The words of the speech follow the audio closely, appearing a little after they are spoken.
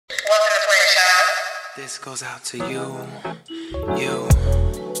This goes out to you,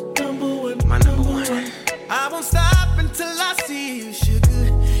 my number one. I won't stop until I see you, sugar.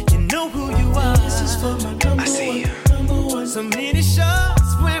 You know who you are. This is for my number one. I see you. So many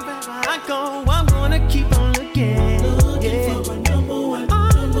shots wherever I go, I'm gonna keep on looking. Yeah. For my number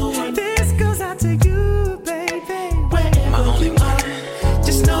one. This goes out to you, baby. Wherever my only you one. are,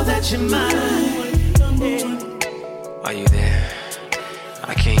 just know that you're mine. Yeah. Are you there?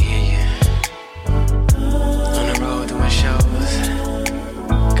 I can't hear you. On the road doing shows.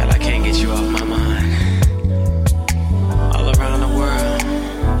 God, I can't get you off my mind. All around the world,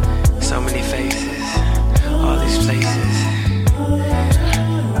 so many faces, all these places.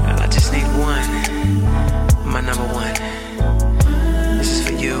 And I just need one, my number one. This is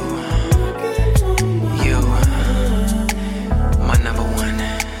for you, my number one.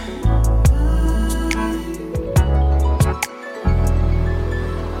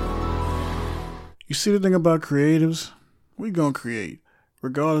 You see the thing about creatives? We gonna create.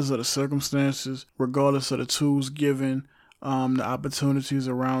 Regardless of the circumstances, regardless of the tools given, the opportunities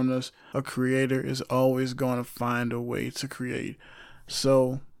around us, a creator is always going to find a way to create.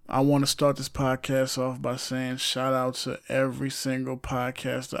 So I want to start this podcast off by saying shout out to every single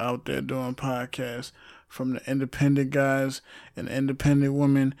podcaster out there doing podcasts, from the independent guys and independent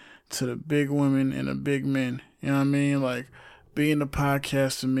women to the big women and the big men. You know what I mean? Like, being a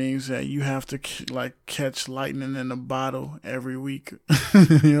podcaster means that you have to catch lightning in a bottle every week.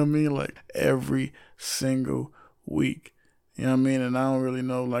 You know what I mean? Like every single week. You know what I mean? And I don't really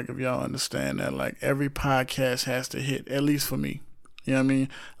know if y'all understand that. Like every podcast has to hit, at least for me. You know what I mean?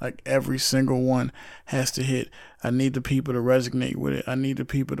 Like every single one has to hit. I need the people to resonate with it. I need the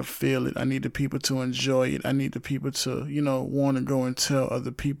people to feel it. I need the people to enjoy it. I need the people to, want to go and tell other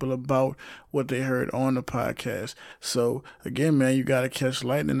people about what they heard on the podcast. So again, man, you got to catch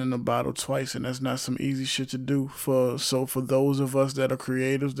lightning in a bottle twice. And that's not some easy shit to do. For those of us that are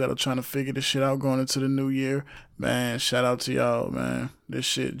creatives, that are trying to figure this shit out going into the new year, man, shout out to y'all, man. This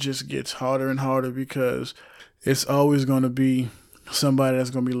shit just gets harder and harder because it's always going to be somebody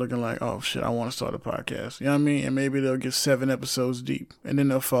that's going to be looking like, oh shit, I want to start a podcast. You know what I mean? And maybe they'll get 7 episodes deep and then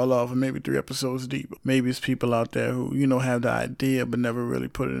they'll fall off, and maybe 3 episodes deep. Maybe it's people out there who, have the idea but never really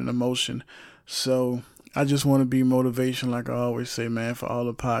put it in motion. So I just want to be motivation, like I always say, man, for all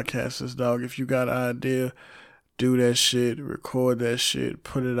the podcasters, dog. If you got an idea, do that shit, record that shit,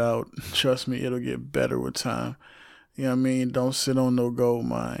 put it out. Trust me, it'll get better with time. You know what I mean? Don't sit on no gold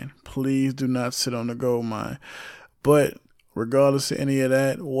mine. Please do not sit on the gold mine. But regardless of any of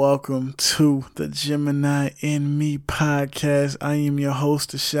that, welcome to the Gemini in Me podcast. I am your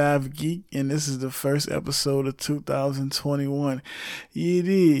host, the Shive Geek, and this is the first episode of 2021. You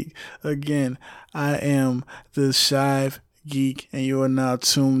dig? Again, I am the Shive Geek, and you are now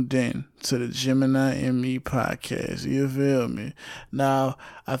tuned in to the Gemini in Me podcast. You feel me? Now,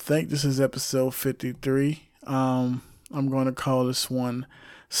 I think this is episode 53. I'm going to call this one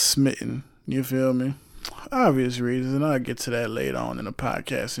Smitten. You feel me? Obvious reasons, and I'll get to that later on in the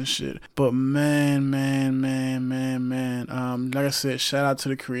podcast and shit. But man, like I said, shout out to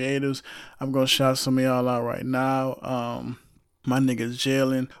the creatives. I'm gonna shout some of y'all out right now. My nigga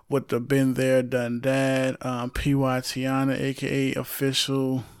Jalen with the Been There Done That, PY Tiana, aka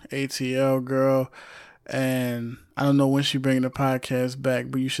official ATL girl. And I don't know when she bringing the podcast back,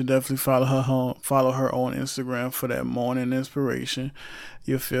 but you should definitely follow her on Instagram for that morning inspiration.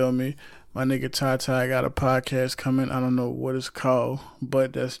 You feel me? My nigga Ty got a podcast coming. I don't know what it's called,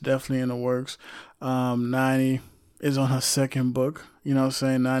 but that's definitely in the works. 90 is on her second book. You know what I'm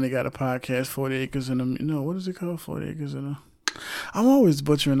saying? 90 got a podcast, 40 Acres in a... what is it called? 40 Acres in a... I'm always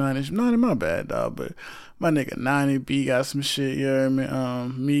butchering 90. 90, my bad, dog. But my nigga 90 B got some shit, you heard me?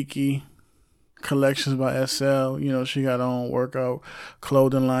 Miki Collections by SL. She got her own workout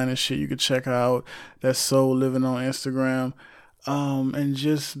clothing line and shit. You can check her out. That's Soul Living on Instagram. And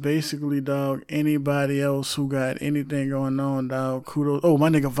just basically, dog, anybody else who got anything going on, dog, kudos. Oh, my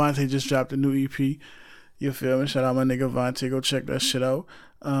nigga Vontae just dropped a new EP. You feel me? Shout out my nigga Vontae. Go check that shit out.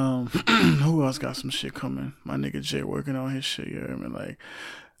 Who else got some shit coming? My nigga Jay working on his shit, you hear me? Like,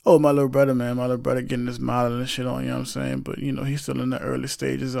 oh, my little brother, man. My little brother getting this modeling and shit on, you know what I'm saying? But, he's still in the early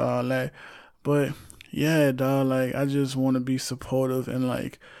stages of all that. But, yeah, dog, like, I just want to be supportive and,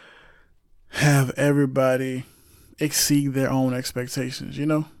 like, have everybody exceed their own expectations, You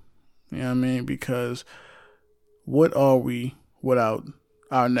know what I mean? Because what are we without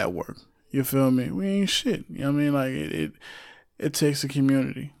our network? You feel me? We ain't shit. You know what I mean? Like, it takes a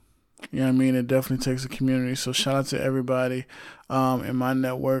community. You know what I mean? It definitely takes a community. So shout out to everybody in my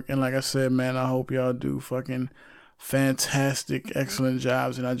network. And like I said, man, I hope y'all do fucking fantastic, excellent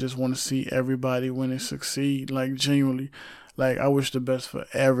jobs, and I just want to see everybody when they succeed, like genuinely. Like I wish the best for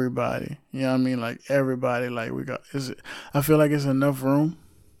everybody. You know what I mean? Like everybody, like I feel like it's enough room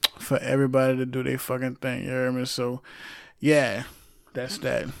for everybody to do their fucking thing. You hear me? So yeah, that's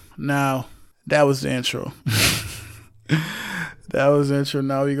that. Now that was the intro. That was the intro.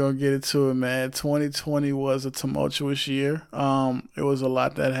 Now we're gonna get into it, man. 2020 was a tumultuous year. It was a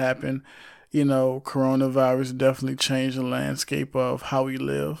lot that happened. You know, coronavirus definitely changed the landscape of how we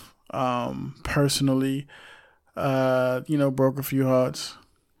live. Personally, broke a few hearts.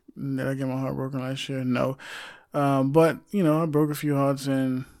 Did I get my heart broken last year? No. But, I broke a few hearts,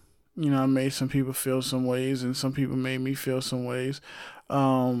 and, I made some people feel some ways, and some people made me feel some ways.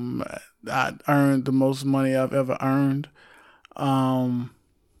 I earned the most money I've ever earned. And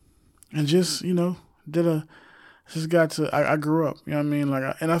just, I grew up, you know what I mean?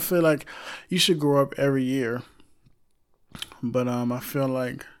 And I feel like you should grow up every year. But, I feel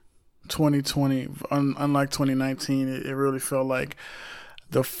like 2020, unlike 2019, it really felt like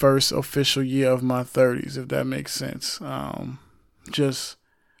the first official year of my 30s, if that makes sense. Just,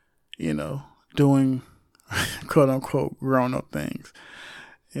 doing quote unquote grown up things.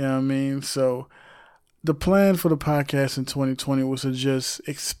 You know what I mean? So the plan for the podcast in 2020 was to just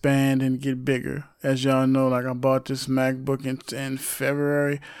expand and get bigger. As y'all know, I bought this MacBook in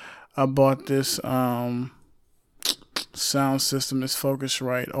February. I bought this sound system, this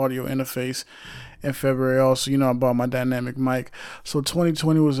Focusrite audio interface in February. Also, I bought my dynamic mic. So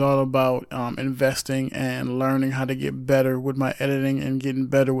 2020 was all about investing and learning how to get better with my editing and getting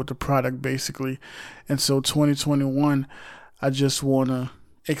better with the product, basically. And so 2021, I just want to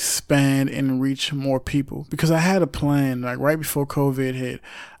expand and reach more people, because I had a plan, right before COVID hit.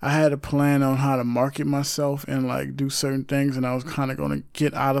 I had a plan on how to market myself and do certain things, and I was kind of going to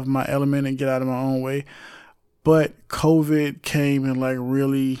get out of my element and get out of my own way. But COVID came and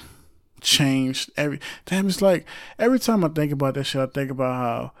really changed it's like every time I think about that shit, I think about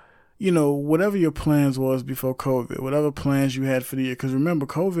how, whatever your plans was before COVID, whatever plans you had for the year, because remember,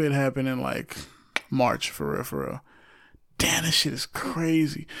 COVID happened in March, for real. Damn, that shit is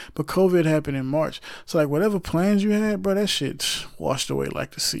crazy. But COVID happened in March. So whatever plans you had, bro, that shit washed away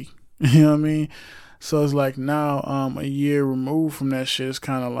like the sea. You know what I mean? So it's now, a year removed from that shit, it's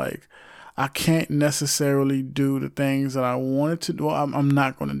kind of I can't necessarily do the things that I wanted to do. Well, I'm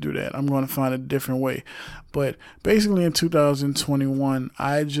not going to do that. I'm going to find a different way. But basically in 2021,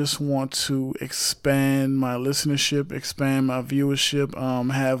 I just want to expand my listenership, expand my viewership,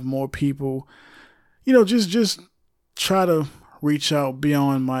 have more people, just try to reach out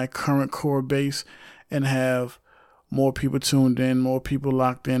beyond my current core base and have more people tuned in, more people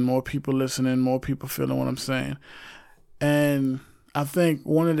locked in, more people listening, more people feeling what I'm saying. And I think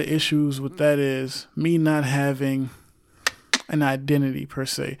one of the issues with that is me not having an identity per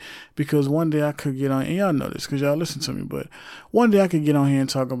se, because one day I could get on, and y'all know this because y'all listen to me, but one day I could get on here and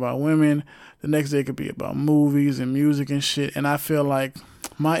talk about women. The next day it could be about movies and music and shit. And I feel like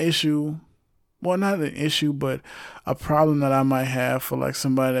my issue, well, not an issue, but a problem that I might have for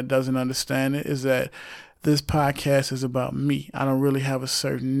somebody that doesn't understand it, is that this podcast is about me. I don't really have a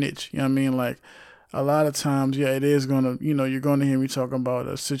certain niche. You know what I mean? A lot of times, yeah, it is going to, you're going to hear me talking about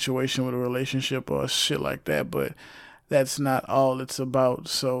a situation with a relationship or shit like that, but that's not all it's about.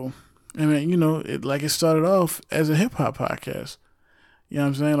 So, I mean, it started off as a hip hop podcast. You know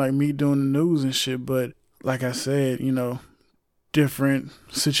what I'm saying? Me doing the news and shit, but like I said, different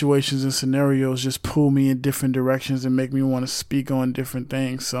situations and scenarios just pull me in different directions and make me want to speak on different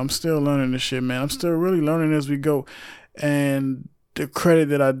things. So I'm still learning this shit, man. I'm still really learning as we go. And the credit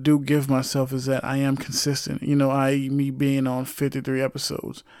that I do give myself is that I am consistent. I.e. me being on 53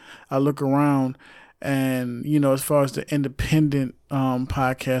 episodes. I look around and, as far as the independent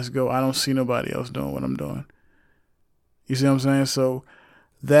podcasts go, I don't see nobody else doing what I'm doing. You see what I'm saying? So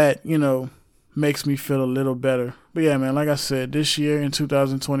that, makes me feel a little better. But yeah, man, like I said, this year in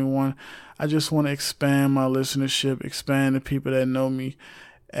 2021, I just want to expand my listenership, expand the people that know me,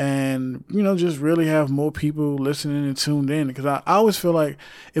 and, just really have more people listening and tuned in. Because I always feel like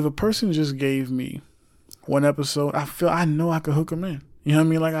if a person just gave me one episode, I know I could hook them in. You know what I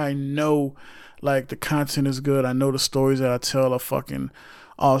mean? I know, the content is good. I know the stories that I tell are fucking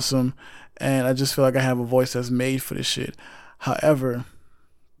awesome. And I just feel like I have a voice that's made for this shit. However,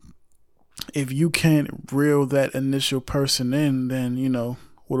 if you can't reel that initial person in, then,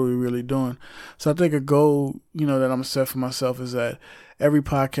 what are we really doing? So I think a goal, that I'm going to set for myself is that every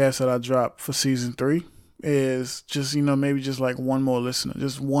podcast that I drop for season 3 is just, maybe just one more listener,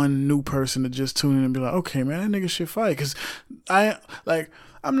 just one new person to just tune in and be like, okay, man, that nigga shit fire. Cause I'm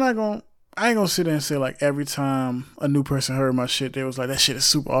not going to, I ain't gonna sit there and say like every time a new person heard my shit, they was like, that shit is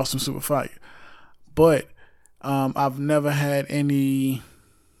super awesome, super fire. But I've never had any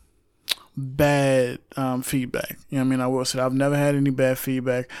bad feedback. You know what I mean? I will say I've never had any bad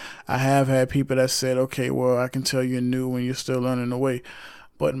feedback. I have had people that said, okay, well, I can tell you're new when you're still learning the way.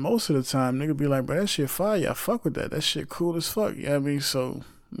 But most of the time, nigga be like, bro, that shit fire. I fuck with that. That shit cool as fuck. You know what I mean? So,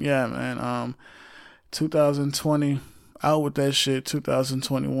 yeah, man. 2020, out with that shit.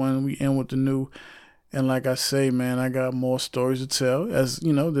 2021, we in with the new. And like I say, man, I got more stories to tell. As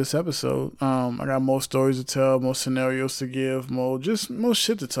you know, this episode, I got more stories to tell, more scenarios to give, more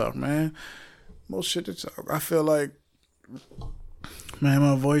shit to talk, man. More shit to talk. I feel like, man,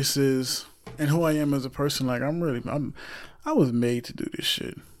 my voice is, and who I am as a person, like I was made to do this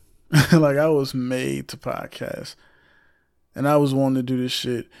shit. Like I was made to podcast, and I was wanting to do this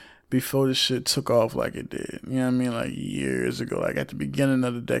shit before this shit took off like it did. You know what I mean? Like years ago, like at the beginning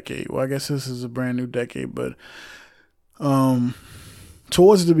of the decade. Well, I guess this is a brand new decade, but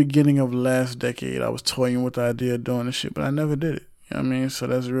towards the beginning of last decade, I was toying with the idea of doing this shit, but I never did it. You know what I mean? So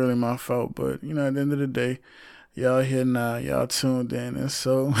that's really my fault. But, you know, at the end of the day, y'all here now, y'all tuned in, and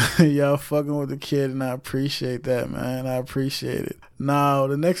so y'all fucking with the kid, and I appreciate that, man. I appreciate it. Now,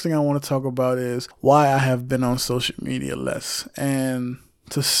 the next thing I want to talk about is why I have been on social media less. And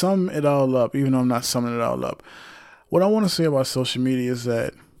to sum it all up, even though I'm not summing it all up, what I want to say about social media is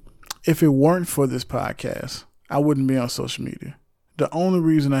that if it weren't for this podcast, I wouldn't be on social media. The only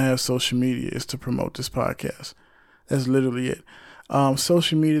reason I have social media is to promote this podcast. That's literally it.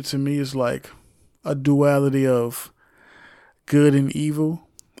 Social media to me is like a duality of good and evil.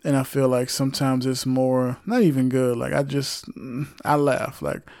 And I feel like sometimes it's more, not even good. Like I laugh.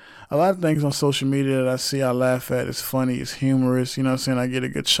 Like a lot of things on social media that I see, I laugh at. It's funny, it's humorous. You know what I'm saying? I get a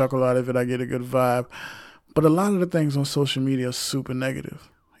good chuckle out of it. I get a good vibe. But a lot of the things on social media are super negative.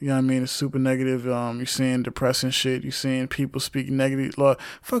 You know what I mean? It's super negative. You're seeing depressing shit. You're seeing people speak negative.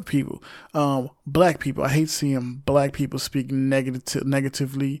 Fuck people. Black people. I hate seeing black people speak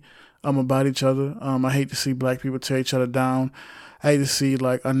negatively about each other. I hate to see black people tear each other down. I hate to see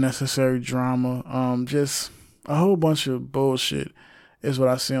like unnecessary drama. Just a whole bunch of bullshit is what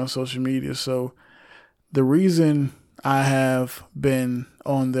I see on social media. So the reason I have been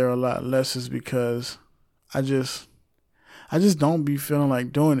on there a lot less is because I just don't be feeling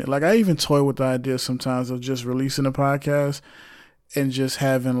like doing it. Like I even toy with the idea sometimes of just releasing a podcast and just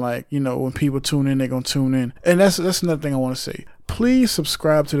having like, you know, when people tune in, they're going to tune in. And that's another thing I want to say. Please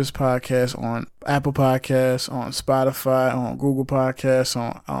subscribe to this podcast on Apple Podcasts, on Spotify, on Google Podcasts,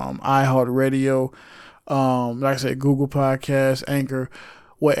 on iHeartRadio, like I said, Google Podcasts, Anchor.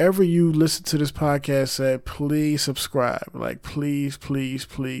 Wherever you listen to this podcast at, please subscribe. Like, please, please,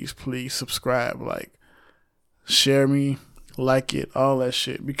 please, please subscribe. Like, share me, like it, all that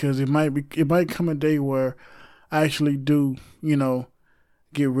shit. Because it might come a day where I actually do, you know,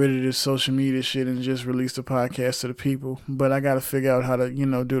 get rid of this social media shit and just release the podcast to the people. But I got to figure out how to, you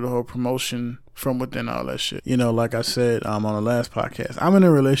know, do the whole promotion from within all that shit. You know, like I said on the last podcast, I'm in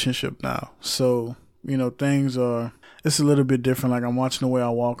a relationship now. So, you know, it's a little bit different. Like I'm watching the way I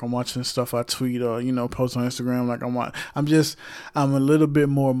walk. I'm watching stuff I tweet or, you know, post on Instagram. Like I'm a little bit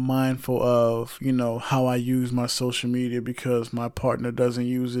more mindful of, you know, how I use my social media because my partner doesn't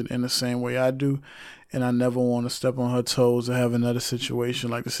use it in the same way I do. And I never want to step on her toes or have another situation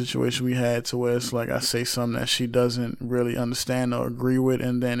like the situation we had to where it's like I say something that she doesn't really understand or agree with.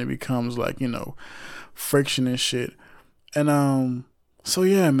 And then it becomes like, you know, friction and shit. And, so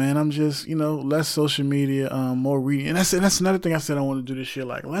yeah, man, I'm just, you know, less social media, more reading. And that's another thing I said I want to do this year.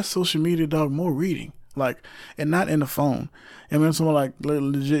 Like less social media, dog, more reading. Like, and not in the phone. I mean, someone like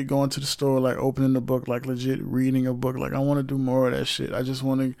legit going to the store, like opening the book, like legit reading a book. Like I want to do more of that shit. I just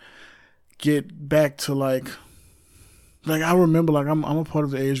want to get back to like I remember, like I'm a part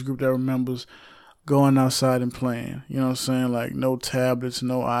of the age group that remembers going outside and playing. You know what I'm saying? Like no tablets,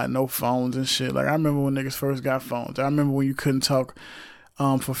 no phones and shit. Like I remember when niggas first got phones. I remember when you couldn't talk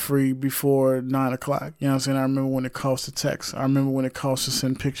for free before 9 o'clock. You know what I'm saying? I remember when it cost to text. I remember when it cost to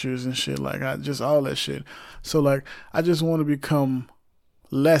send pictures and shit. Like I just all that shit. So like I just want to become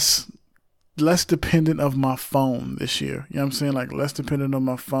less dependent of my phone this year. You know what I'm saying? Like less dependent on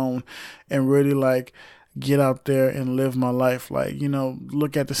my phone and really like get out there and live my life. Like, you know,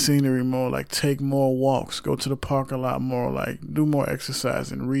 look at the scenery more, like take more walks, go to the park a lot more, like do more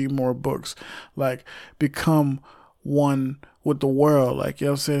exercise and read more books, like become one with the world. Like, you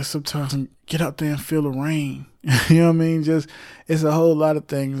know what I'm saying? Sometimes get out there and feel the rain. You know what I mean? Just, it's a whole lot of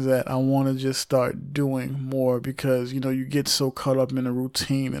things that I want to just start doing more because, you know, you get so caught up in a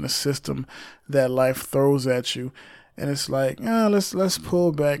routine and a system that life throws at you. And it's like, let's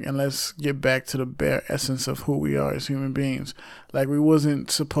pull back and let's get back to the bare essence of who we are as human beings. Like, we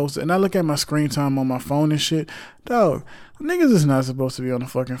wasn't supposed to. And I look at my screen time on my phone and shit. Dog, niggas is not supposed to be on the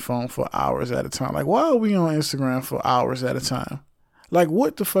fucking phone for hours at a time. Like, why are we on Instagram for hours at a time? Like,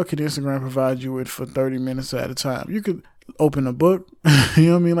 what the fuck could Instagram provide you with for 30 minutes at a time? You could open a book, you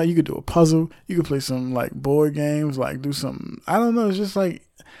know what I mean? Like, you could do a puzzle. You could play some, like, board games, like, do something. I don't know. It's just, like,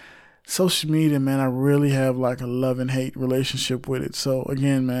 social media, man, I really have, like, a love and hate relationship with it. So,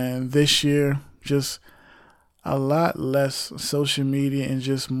 again, man, this year, just a lot less social media and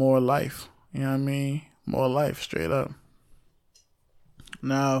just more life. You know what I mean? More life, straight up.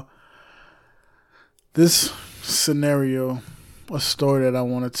 Now, this scenario, a story that I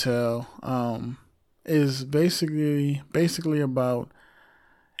want to tell, is basically about,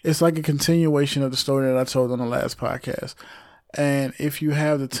 it's like a continuation of the story that I told on the last podcast. And if you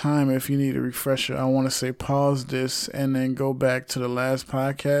have the time, if you need a refresher, I want to say pause this and then go back to the last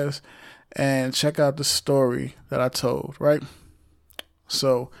podcast and check out the story that I told, right?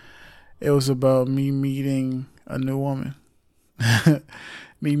 So it was about me meeting a new woman.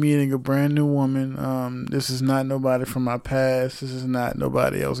 Me meeting a brand new woman. This is not nobody from my past. This is not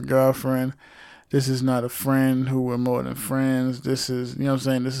nobody else's girlfriend. This is not a friend who we're more than friends. This is, you know what I'm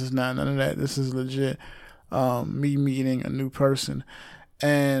saying? This is not none of that. This is legit me meeting a new person.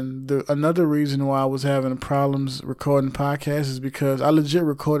 And another reason why I was having problems recording podcasts is because I legit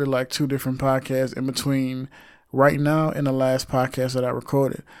recorded like 2 different podcasts in between right now and the last podcast that I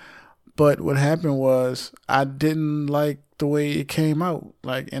recorded. But what happened was I didn't like the way it came out.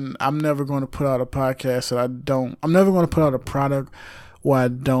 Like, and I'm never going to put out a podcast that I'm never going to put out a product where I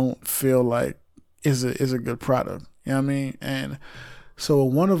don't feel like is a good product. You know what I mean? And so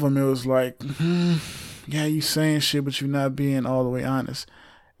one of them, it was like, yeah, you saying shit, but you're not being all the way honest.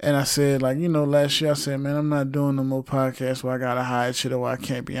 And I said, like, last year I said, man, I'm not doing no more podcasts where I got to hide shit or where I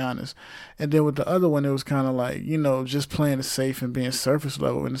can't be honest. And then with the other one, it was kind of like, just playing it safe and being surface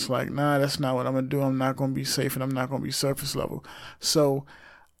level. And it's like, nah, that's not what I'm going to do. I'm not going to be safe and I'm not going to be surface level. So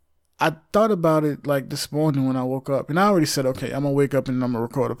I thought about it like this morning when I woke up. And I already said, okay, I'm going to wake up and I'm going to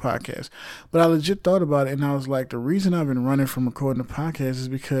record a podcast. But I legit thought about it and I was like, the reason I've been running from recording a podcast is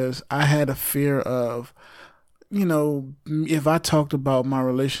because I had a fear of, if I talked about my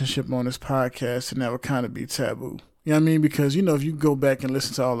relationship on this podcast, and that would kind of be taboo. You know what I mean? Because, if you go back and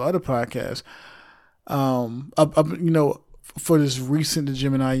listen to all the other podcasts, for this recent The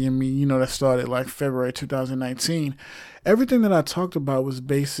Gemini and Me, that started like February 2019, everything that I talked about was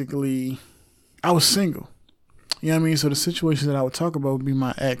basically, I was single. You know what I mean? So the situations that I would talk about would be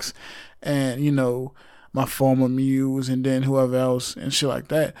my ex and, my former muse and then whoever else and shit like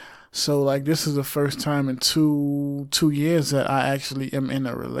that. So, like, this is the first time in two years that I actually am in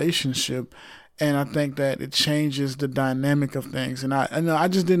a relationship, and I think that it changes the dynamic of things. And I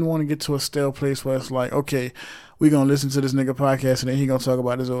just didn't want to get to a stale place where it's like, okay, we're gonna listen to this nigga podcast and then he gonna talk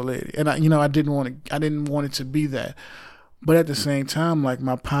about his old lady. And I didn't want it to be that. But at the same time, like,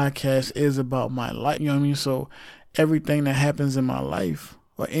 my podcast is about my life. You know what I mean? So everything that happens in my life,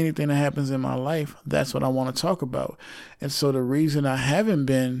 or anything that happens in my life, that's what I want to talk about. And so the reason I haven't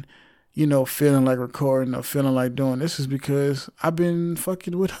been, feeling like recording or feeling like doing this is because I've been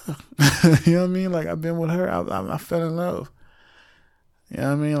fucking with her. You know what I mean? Like, I've been with her. I fell in love. You know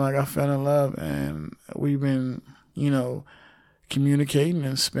what I mean? Like, I fell in love and we've been, communicating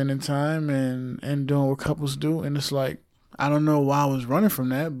and spending time and doing what couples do. And it's like, I don't know why I was running from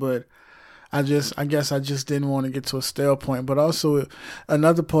that, but I guess I just didn't want to get to a stale point. But also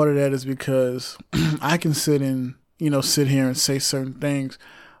another part of that is because I can sit here and say certain things.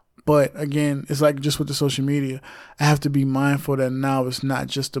 But again, it's like just with the social media, I have to be mindful that now it's not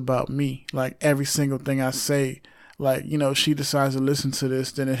just about me. Like, every single thing I say, like, she decides to listen to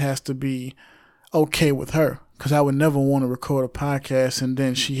this, then it has to be okay with her. Because I would never want to record a podcast and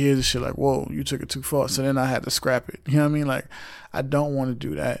then she hears the shit like, whoa, you took it too far. So then I had to scrap it. You know what I mean? Like, I don't want to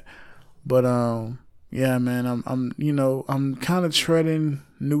do that. But yeah, man, I'm kind of treading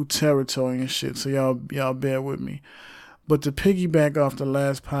new territory and shit. So y'all bear with me. But to piggyback off the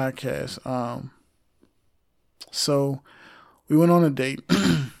last podcast, so we went on a date,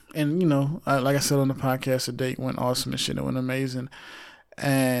 and like I said on the podcast, the date went awesome and shit. It went amazing,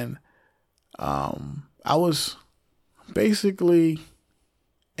 and I was basically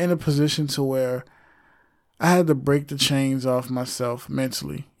in a position to where I had to break the chains off myself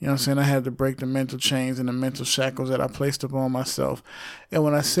mentally. You know what I'm saying? I had to break the mental chains and the mental shackles that I placed upon myself. And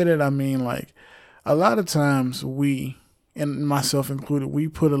when I said it, I mean, like, a lot of times we, and myself included, we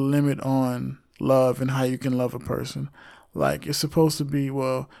put a limit on love and how you can love a person. Like, it's supposed to be,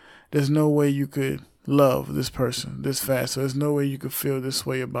 well, there's no way you could love this person this fast. So there's no way you could feel this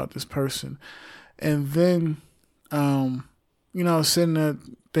way about this person. And then, you know, I was sitting there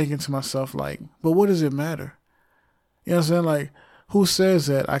thinking to myself, like, but what does it matter? You know what I'm saying? Like, who says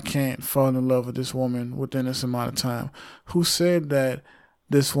that I can't fall in love with this woman within this amount of time? Who said that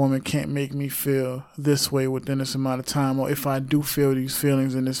this woman can't make me feel this way within this amount of time? Or if I do feel these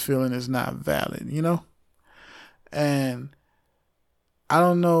feelings and this feeling is not valid, you know? And I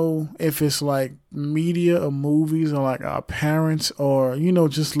don't know if it's like media or movies or like our parents or, you know,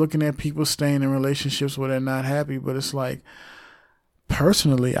 just looking at people staying in relationships where they're not happy. But it's like,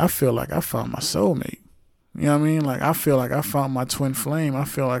 personally, I feel like I found my soulmate. You know what I mean? Like, I feel like I found my twin flame. I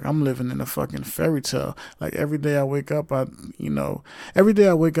feel like I'm living in a fucking fairy tale. Like, every day I wake up, I think,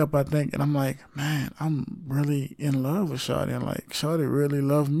 and I'm like, man, I'm really in love with Shawty. And like, Shawty really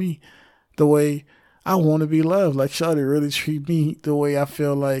loved me the way I want to be loved. Like, Shawty really treat me the way I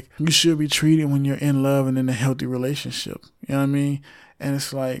feel like you should be treated when you're in love and in a healthy relationship. You know what I mean? And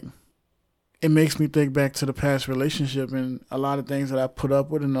it's like, it makes me think back to the past relationship and a lot of things that I put up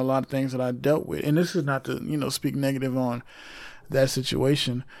with and a lot of things that I dealt with. And this is not to, you know, speak negative on that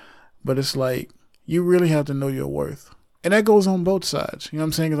situation, but it's like, you really have to know your worth. And that goes on both sides. You know what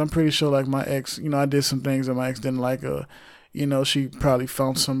I'm saying? Because I'm pretty sure, like, my ex, you know, I did some things that my ex didn't like. You know, she probably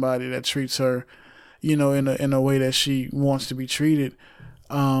found somebody that treats her, you know, in a way that she wants to be treated.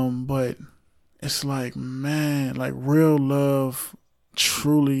 But it's like, man, like, real love,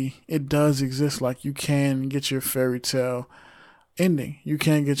 truly, it does exist. Like, you can get your fairy tale ending. You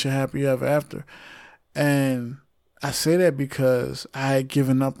can get your happy ever after. And I say that because I had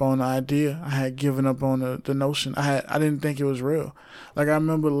given up on the idea. I had given up on the notion. I didn't think it was real. Like, I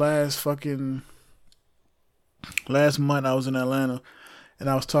remember last month I was in Atlanta and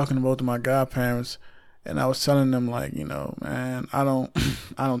I was talking about my godparents and I was telling them, like, you know, man, I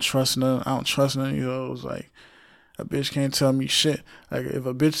don't trust none. I don't trust none of those. Like, a bitch can't tell me shit. Like, if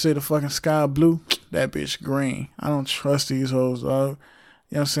a bitch say the fucking sky blue, that bitch green. I don't trust these hoes, dog.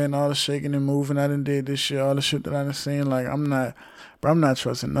 You know what I'm saying? All the shaking and moving I done did this shit, all the shit that I done seen, like, I'm not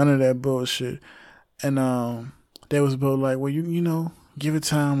trusting none of that bullshit. And they was both like, well, you know, give it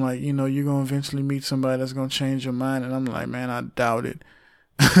time. Like, you know, you're going to eventually meet somebody that's going to change your mind. And I'm like, man, I doubt it.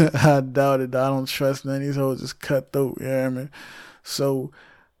 I doubt it. I don't trust none of these hoes. Just cutthroat. You know what I mean? So,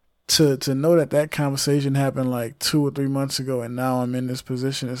 to know that conversation happened like 2 or 3 months ago and now I'm in this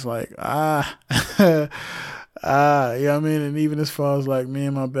position, it's like, you know what I mean? And even as far as like me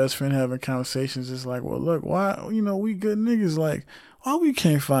and my best friend having conversations, it's like, well, look, why, you know, we good niggas, like, why we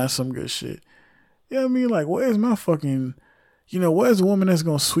can't find some good shit? You know what I mean? Like, where's my fucking, you know, where's the woman that's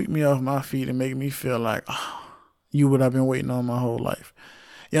gonna sweep me off my feet and make me feel like, oh, you what I've been waiting on my whole life?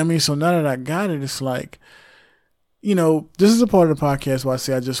 You know what I mean? So now that I got it, it's like, you know, this is a part of the podcast where I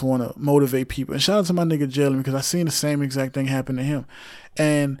say I just want to motivate people. And shout out to my nigga Jalen because I seen the same exact thing happen to him.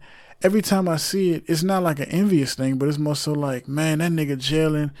 And every time I see it, it's not like an envious thing, but it's more so like, man, that nigga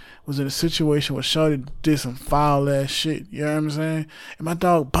Jalen was in a situation where shawty did some foul ass shit. You know what I'm saying? And my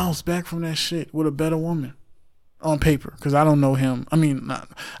dog bounced back from that shit with a better woman on paper because I don't know him. I mean,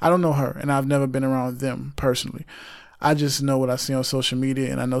 I don't know her, and I've never been around them personally. I just know what I see on social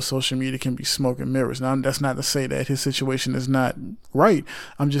media, and I know social media can be smoke and mirrors. Now, that's not to say that his situation is not right.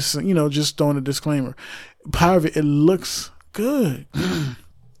 I'm just, you know, just throwing a disclaimer. However, it looks good.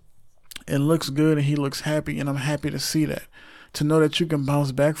 It looks good, and he looks happy, and I'm happy to see that. To know that you can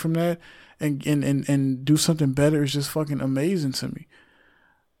bounce back from that and do something better is just fucking amazing to me.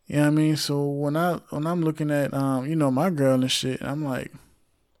 You know what I mean? So when I'm looking at, you know, my girl and shit, I'm like,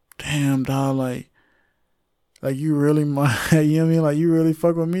 damn, dog, like, you really, you know what I mean? Like, you really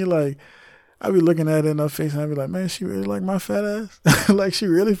fuck with me? Like, I be looking at her in her face and I be like, man, she really like my fat ass? Like, she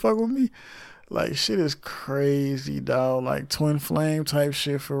really fuck with me? Like, shit is crazy, dog. Like, twin flame type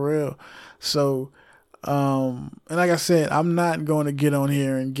shit for real. So, and like I said, I'm not going to get on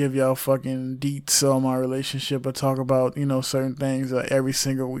here and give y'all fucking deets on my relationship or talk about, you know, certain things every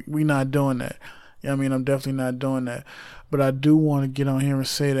single week. We not doing that. You know what I mean? I'm definitely not doing that. But I do want to get on here and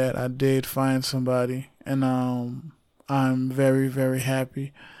say that I did find somebody. And I'm very, very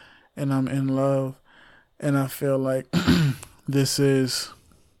happy, and I'm in love, and I feel like this is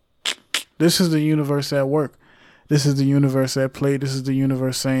the universe at work. This is the universe at play. This is the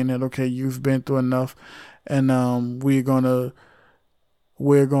universe saying that, okay, you've been through enough, and we're gonna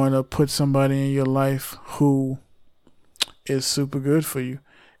put somebody in your life who is super good for you,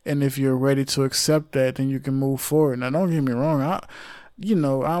 and if you're ready to accept that, then you can move forward. Now, don't get me wrong, you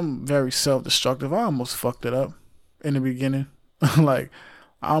know, I'm very self-destructive. I almost fucked it up in the beginning. Like,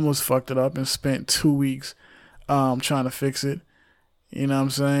 I almost fucked it up and spent 2 weeks trying to fix it. You know what I'm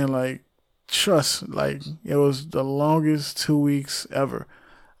saying? Like, trust. Like, it was the longest 2 weeks ever.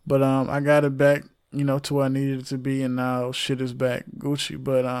 But I got it back, to where I needed it to be, and now shit is back Gucci.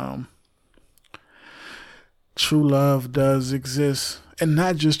 But true love does exist. And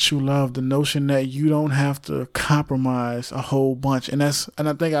not just true love, the notion that you don't have to compromise a whole bunch. And I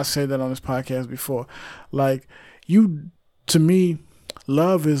think I said that on this podcast before. Like, to me,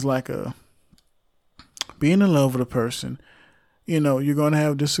 love is like being in love with a person. You're going to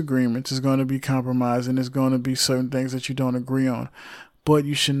have disagreements. There's going to be compromise, and there's going to be certain things that you don't agree on. But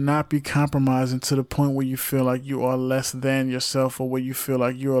you should not be compromising to the point where you feel like you are less than yourself, or where you feel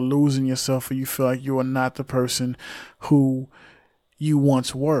like you are losing yourself, or you feel like you are not the person who you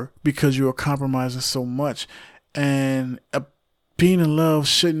once were, because you are compromising so much. And being in love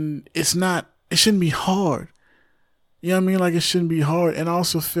shouldn't be hard. You know what I mean? Like, it shouldn't be hard. And I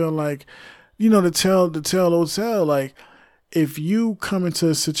also feel like, to tell old tale, like, if you come into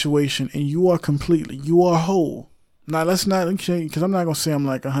a situation and you are whole. Now, let's not, because I'm not going to say I'm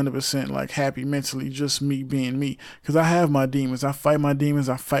like 100% like happy mentally, just me being me. Because I have my demons. I fight my demons.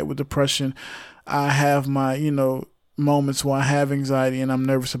 I fight with depression. I have my, moments where I have anxiety and I'm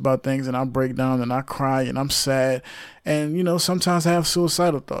nervous about things, and I break down and I cry and I'm sad. And, sometimes I have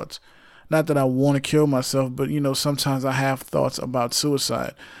suicidal thoughts. Not that I want to kill myself, but, sometimes I have thoughts about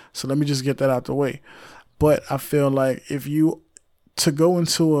suicide. So let me just get that out the way. But I feel like to go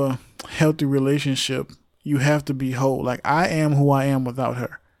into a healthy relationship, you have to be whole. Like, I am who I am without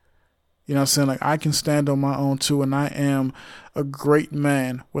her. You know what I'm saying? Like, I can stand on my own too, and I am a great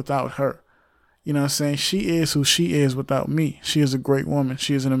man without her. You know what I'm saying? She is who she is without me. She is a great woman.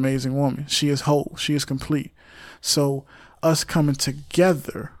 She is an amazing woman. She is whole. She is complete. So us coming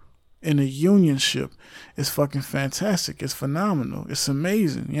together in a unionship is fucking fantastic. It's phenomenal. It's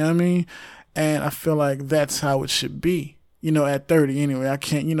amazing. You know what I mean? And I feel like that's how it should be. At 30 anyway. I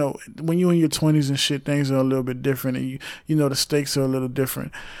can't, when you're in your 20s and shit, things are a little bit different, and the stakes are a little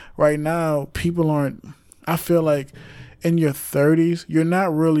different. Right now, I feel like in your 30s, you're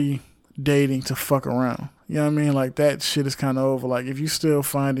not really dating to fuck around. You know what I mean? Like, that shit is kind of over. Like, if you still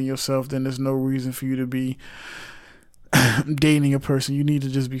finding yourself, then there's no reason for you to be dating a person. You need to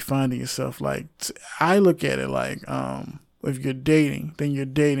just be finding yourself. Like, I look at it like, if you're dating, then you're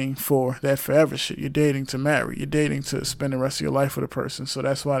dating for that forever shit. You're dating to marry. You're dating to spend the rest of your life with a person. So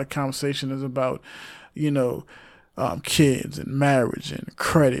that's why the conversation is about, kids and marriage and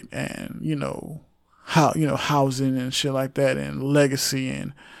credit and, housing and shit like that, and legacy,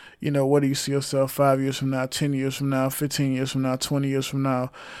 and, what do you see yourself 5 years from now, 10 years from now, 15 years from now, 20 years from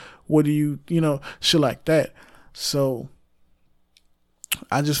now? What do you, shit like that. So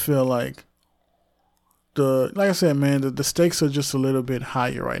I just feel like like I said, man, the stakes are just a little bit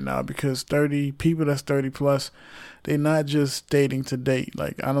higher right now, because people that's 30 plus, they're not just dating to date.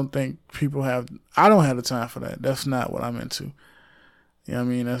 Like, I don't think I don't have the time for that. That's not what I'm into. You know what I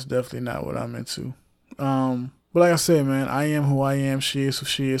mean? That's definitely not what I'm into. But like I said, man, I am who I am. She is who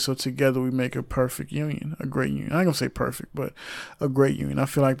she is. So together we make a perfect union, a great union. I ain't gonna say perfect, but a great union. I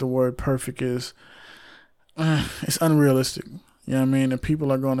feel like the word perfect is, it's unrealistic. You know what I mean? And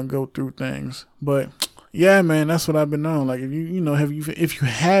people are gonna go through things, but yeah, man, that's what I've been on. Like, if if you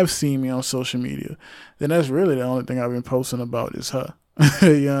have seen me on social media, then that's really the only thing I've been posting about is her.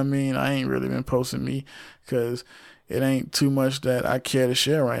 You know what I mean? I ain't really been posting me, because it ain't too much that I care to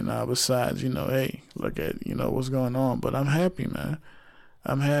share right now. Besides, hey, look at what's going on. But I'm happy, man.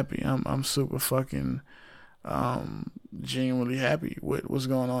 I'm happy. I'm super fucking genuinely happy with what's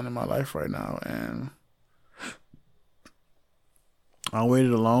going on in my life right now, and I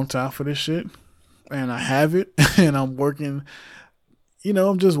waited a long time for this shit. And I have it, and I'm working,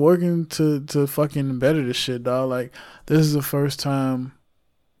 I'm just working to fucking better this shit, dog. Like, this is the first time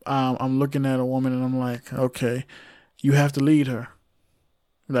I'm looking at a woman and I'm like, okay, you have to lead her.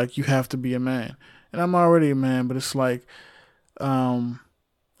 Like, you have to be a man. And I'm already a man, but it's like, how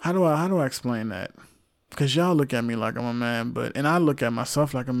do I explain that? Because y'all look at me like I'm a man, and I look at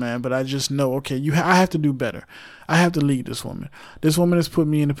myself like a man, but I just know, okay, I have to do better. I have to lead this woman. This woman has put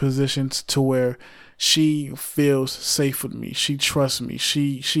me in a position to where she feels safe with me. She trusts me.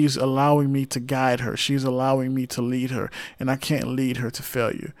 She's allowing me to guide her. She's allowing me to lead her, and I can't lead her to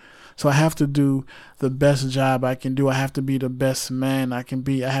failure. So I have to do the best job I can do. I have to be the best man I can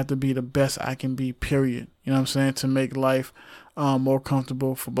be. I have to be the best I can be, period. You know what I'm saying? To make life more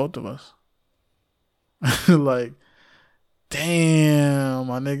comfortable for both of us. Like, damn,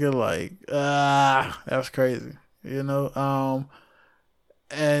 my nigga, like, that's crazy, and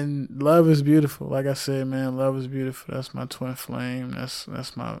love is beautiful. Like I said, man, love is beautiful. That's my twin flame. That's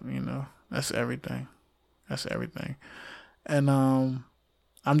my, that's everything. That's everything. And I'm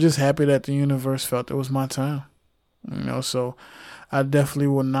just happy that the universe felt it was my time. So I definitely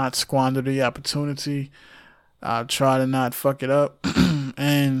will not squander the opportunity. I'll try to not fuck it up.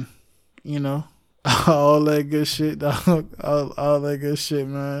 And, all that good shit, dog. All that good shit,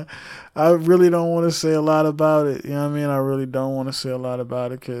 man. I really don't want to say a lot about it. You know what I mean? I really don't want to say a lot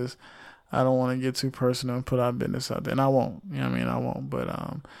about it because I don't want to get too personal and put our business out there. And I won't. You know what I mean? I won't. But,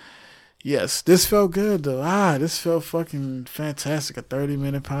 yes, this felt good, though. This felt fucking fantastic. A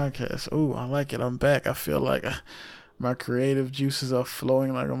 30-minute podcast. Ooh, I like it. I'm back. I feel like my creative juices are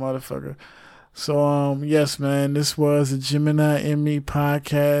flowing like a motherfucker. So, yes, man, this was the Gemini in Me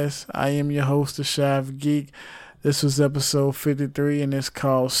podcast. I am your host, the Shav Geek. This was episode 53, and it's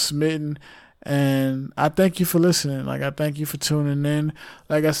called Smitten. And I thank you for listening. I thank you for tuning in.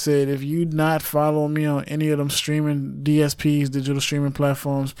 Like I said, if you not follow me on any of them streaming DSPs, digital streaming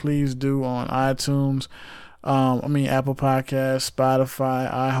platforms, please do on iTunes. Apple Podcasts,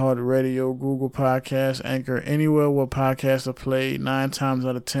 Spotify, iHeartRadio, Google Podcasts, Anchor, anywhere where podcasts are played. 9 times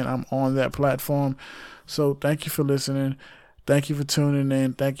out of 10, I'm on that platform. So thank you for listening. Thank you for tuning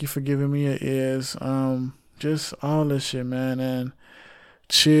in. Thank you for giving me your ears. Just all this shit, man. And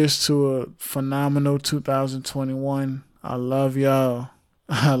cheers to a phenomenal 2021. I love y'all.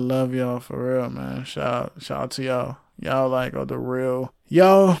 I love y'all for real, man. Shout out to y'all. Y'all are the real.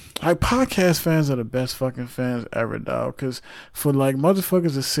 Y'all, podcast fans are the best fucking fans ever, dog. Because for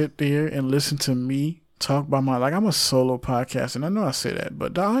motherfuckers to sit there and listen to me talk by I'm a solo podcaster. And I know I say that,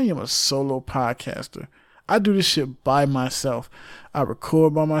 but dog, I am a solo podcaster. I do this shit by myself. I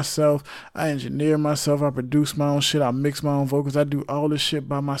record by myself. I engineer myself. I produce my own shit. I mix my own vocals. I do all this shit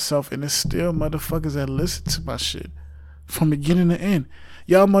by myself. And there's still motherfuckers that listen to my shit from beginning to end.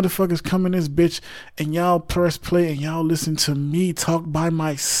 Y'all motherfuckers come in this bitch and y'all press play and y'all listen to me talk by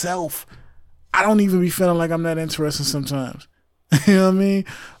myself. I don't even be feeling like I'm that interesting sometimes. You know what I mean?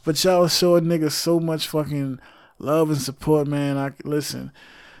 But y'all show a nigga so much fucking love and support, man. I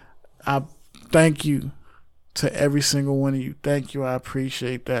thank you to every single one of you. Thank you. I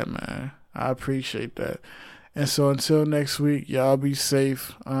appreciate that, man. I appreciate that. And so until next week, y'all be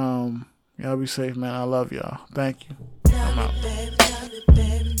safe. Y'all be safe, man. I love y'all. Thank you. I'm out.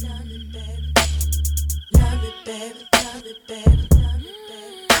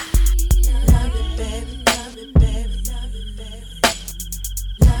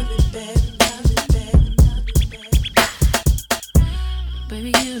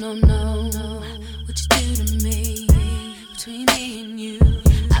 Baby, you don't know what you do to me. Between me and you,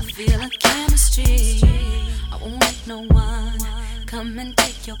 I feel a chemistry. I won't let no one come and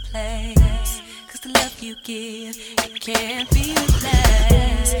take your place. Cause the love you give, it can't be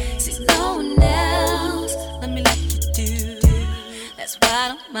replaced. See, no one else let me like you do. That's why I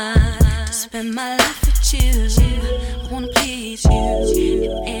don't mind to spend my life with you. I wanna please you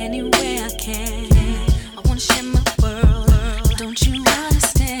in any way I can. I wanna share my world, but don't you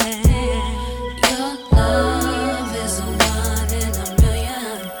understand? Your love is a one in a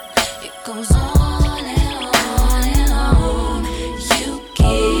million. It goes on and on and on. You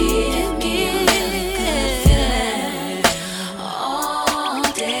give me a really good feeling all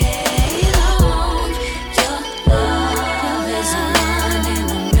day long. Your love is a one in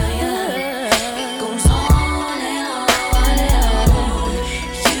a million. It goes on and on and on.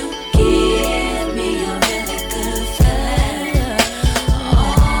 You give me a really good feeling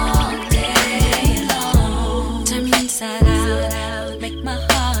all day long. Turn me inside out, make my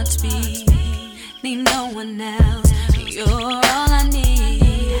heart beat. Need no one else. You're all I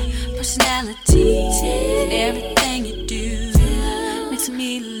need. Personality and everything you do makes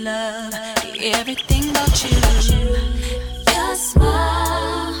me love everything about you. Your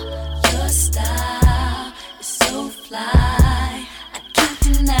smile, your style is so fly. I can't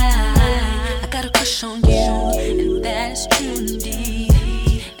deny. I got a crush on you, and that is true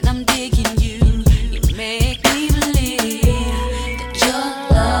indeed. And I'm digging you. You make me believe that your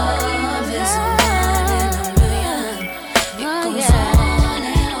love is a one in a million. It goes on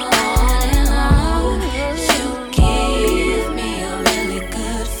and on and on. You give me a really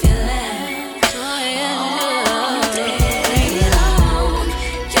good feeling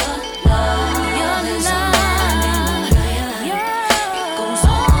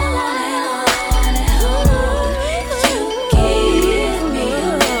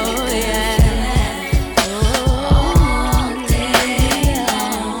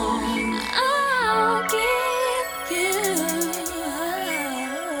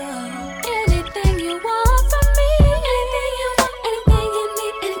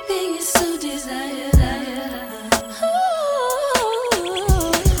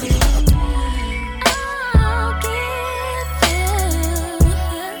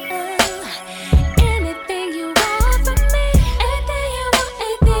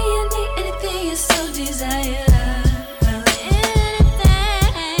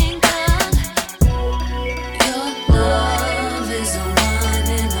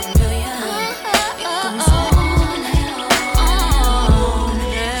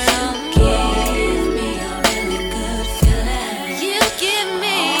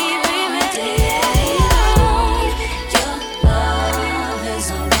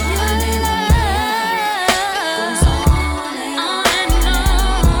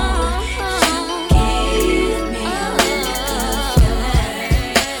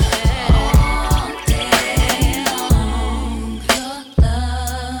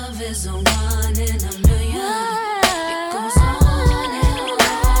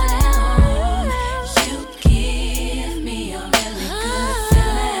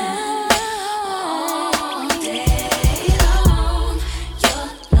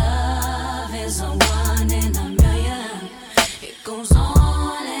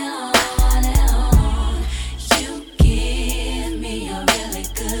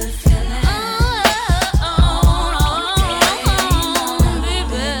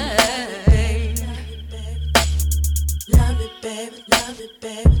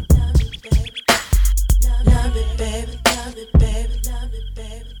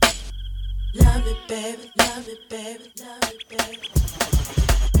Love it, baby, love it, baby, love it, baby.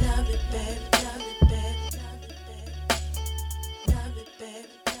 Love it, baby, love it, baby, love it, baby. Love it,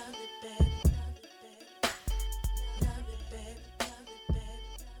 baby.